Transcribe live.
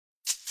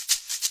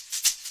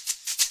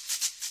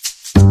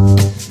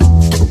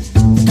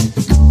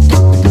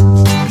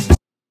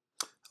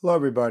Hello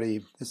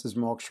everybody, this is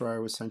Mark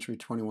Schreier with Century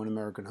 21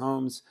 American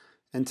Homes,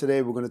 and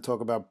today we're going to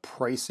talk about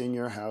pricing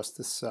your house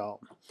to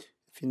sell.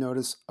 If you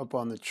notice up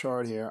on the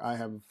chart here, I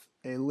have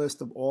a list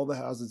of all the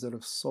houses that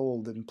have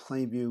sold in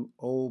Plainview,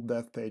 Old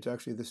Bethpage.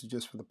 Actually, this is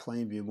just for the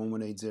Plainview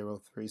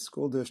 11803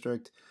 school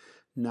district,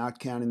 not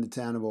counting the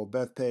town of Old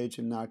Bethpage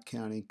and not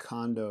counting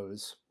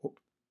condos.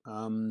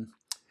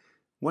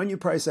 When you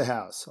price a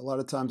house, a lot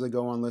of times I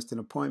go on listing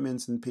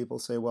appointments and people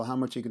say, well, how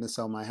much are you going to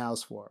sell my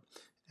house for?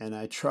 And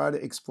I try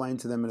to explain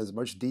to them in as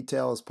much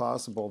detail as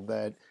possible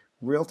that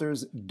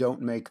realtors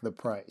don't make the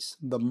price.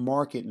 The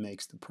market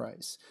makes the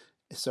price.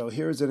 So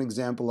here's an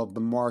example of the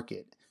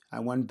market. I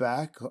went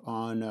back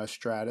on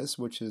Stratus,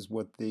 which is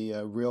what the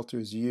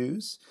realtors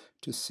use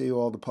to see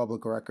all the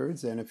public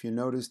records. And if you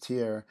noticed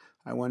here,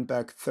 I went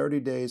back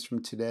 30 days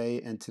from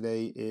today, and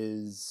today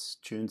is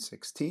June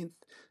 16th.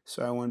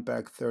 So I went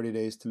back 30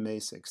 days to May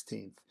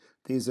 16th.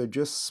 These are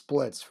just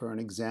splits for an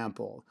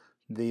example.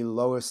 The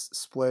lowest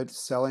split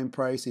selling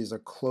price, these are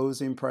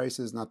closing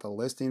prices, not the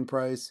listing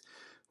price,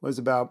 was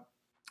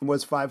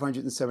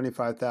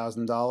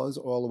 $575,000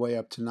 all the way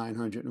up to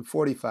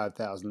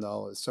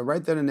 $945,000. So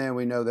right then and there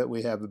we know that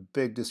we have a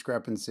big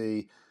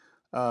discrepancy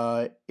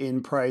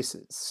in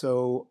prices.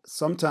 So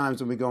sometimes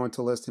when we go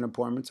into listing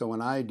appointments, or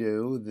when I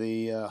do,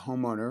 the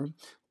homeowner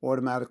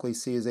automatically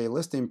sees a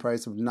listing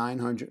price of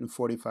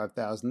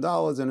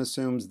 $945,000 and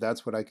assumes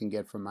that's what I can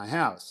get for my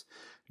house,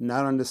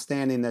 not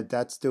understanding that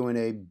that's doing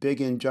a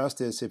big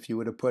injustice. If you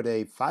were to put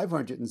a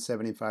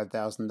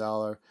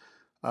 $575,000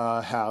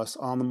 house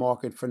on the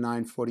market for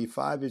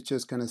 $945,000, it's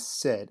just going to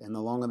sit, and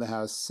the longer the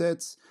house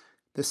sits,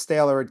 the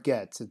staler it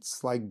gets.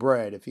 It's like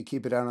bread. If you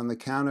keep it out on the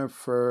counter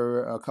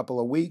for a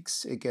couple of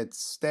weeks, it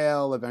gets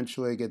stale,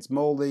 eventually it gets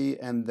moldy,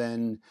 and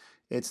then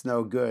it's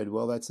no good.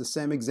 Well, that's the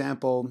same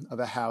example of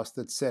a house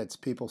that sits.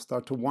 People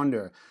start to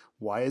wonder,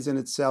 why isn't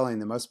it selling?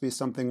 There must be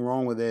something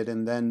wrong with it,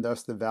 and then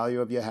thus the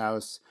value of your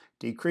house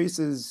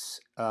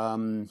decreases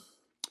day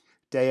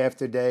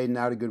after day.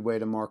 Not a good way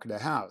to market a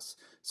house.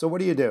 So what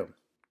do you do?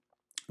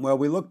 Well,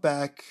 we look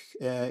back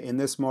in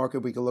this market,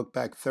 we can look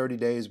back 30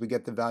 days, we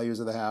get the values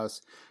of the house,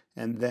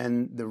 and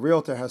then the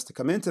realtor has to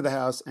come into the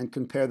house and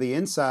compare the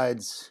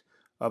insides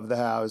of the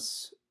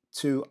house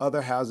to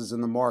other houses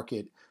in the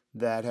market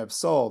that have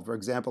sold. For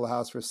example, a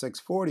house for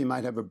 $640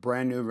 might have a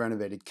brand new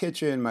renovated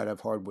kitchen, might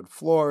have hardwood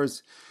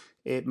floors,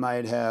 it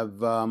might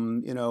have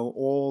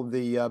all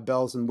the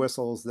bells and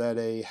whistles that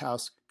a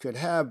house could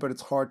have, but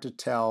it's hard to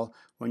tell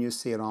when you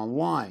see it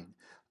online.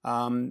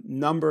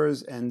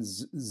 Numbers and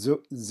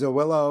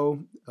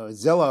Zillow,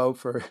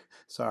 Zillow,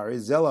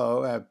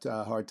 I have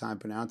a hard time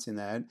pronouncing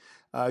that,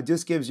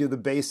 just gives you the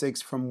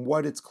basics from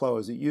what it's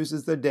closed. It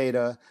uses the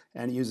data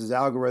and it uses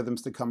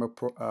algorithms to come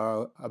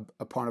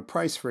upon a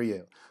price for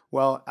you.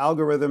 Well,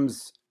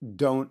 algorithms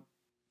don't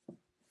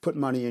put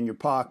money in your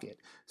pocket.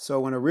 So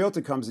when a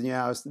realtor comes in your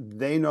house,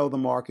 they know the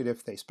market.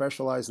 If they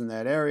specialize in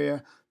that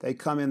area, they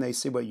come in, they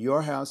see what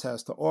your house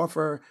has to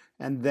offer,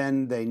 and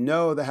then they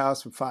know the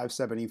house for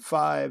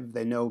 $575.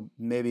 They know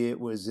maybe it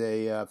was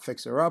a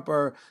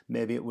fixer-upper,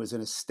 maybe it was an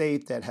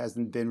estate that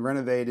hasn't been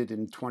renovated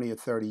in 20 or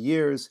 30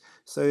 years.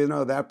 So you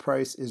know that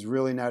price is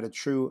really not a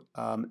true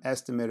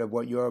estimate of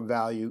what your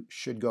value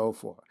should go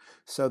for.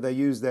 So they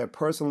use their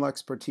personal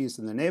expertise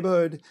in the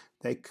neighborhood.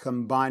 They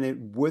combine it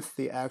with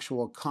the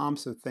actual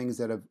comps of things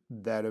that have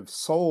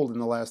sold in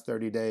the last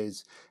 30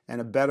 days.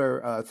 And a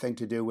better thing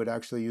to do would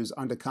actually use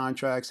under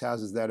contracts,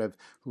 houses that have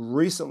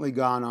recently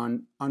gone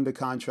on under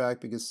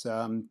contract, because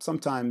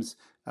sometimes,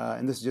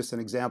 and this is just an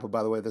example,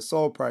 by the way, the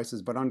sold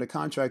prices, but under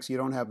contracts, you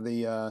don't have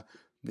the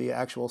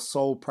actual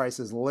sold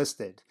prices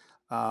listed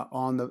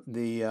on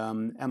the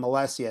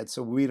MLS yet.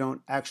 So we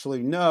don't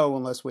actually know,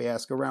 unless we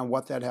ask around,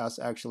 what that house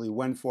actually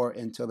went for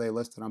until they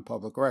list it on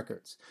public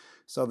records.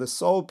 So the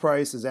sold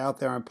price is out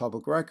there on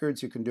public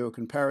records. You can do a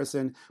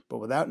comparison, but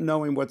without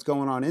knowing what's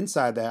going on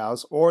inside the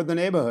house or the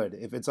neighborhood,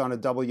 if it's on a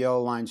double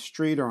yellow line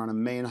street or on a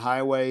main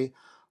highway,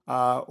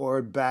 or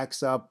it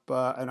backs up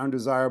an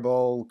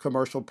undesirable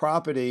commercial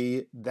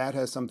property, that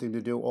has something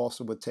to do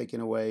also with taking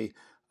away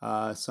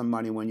some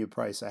money when you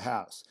price a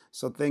house.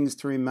 So things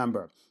to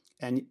remember.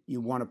 And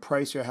you want to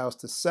price your house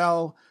to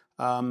sell.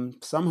 Some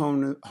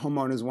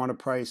homeowners want to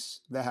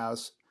price the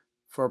house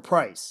for a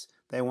price.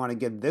 They want to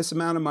get this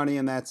amount of money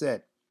and that's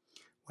it.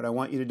 What I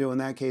want you to do in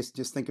that case,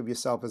 just think of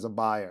yourself as a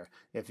buyer.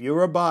 If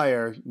you're a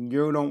buyer,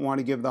 you don't want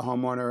to give the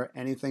homeowner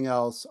anything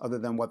else other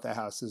than what the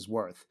house is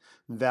worth.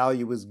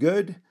 Value is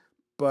good,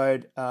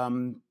 but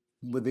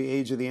with the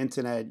age of the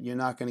internet, you're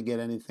not going to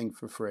get anything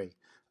for free.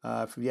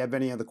 If you have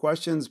any other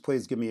questions,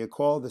 please give me a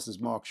call. This is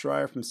Mark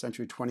Schreier from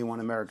Century 21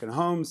 American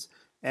Homes.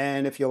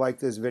 And if you like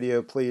this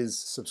video, please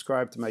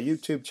subscribe to my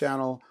YouTube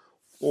channel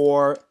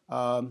or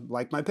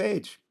like my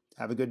page.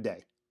 Have a good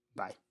day.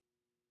 Bye.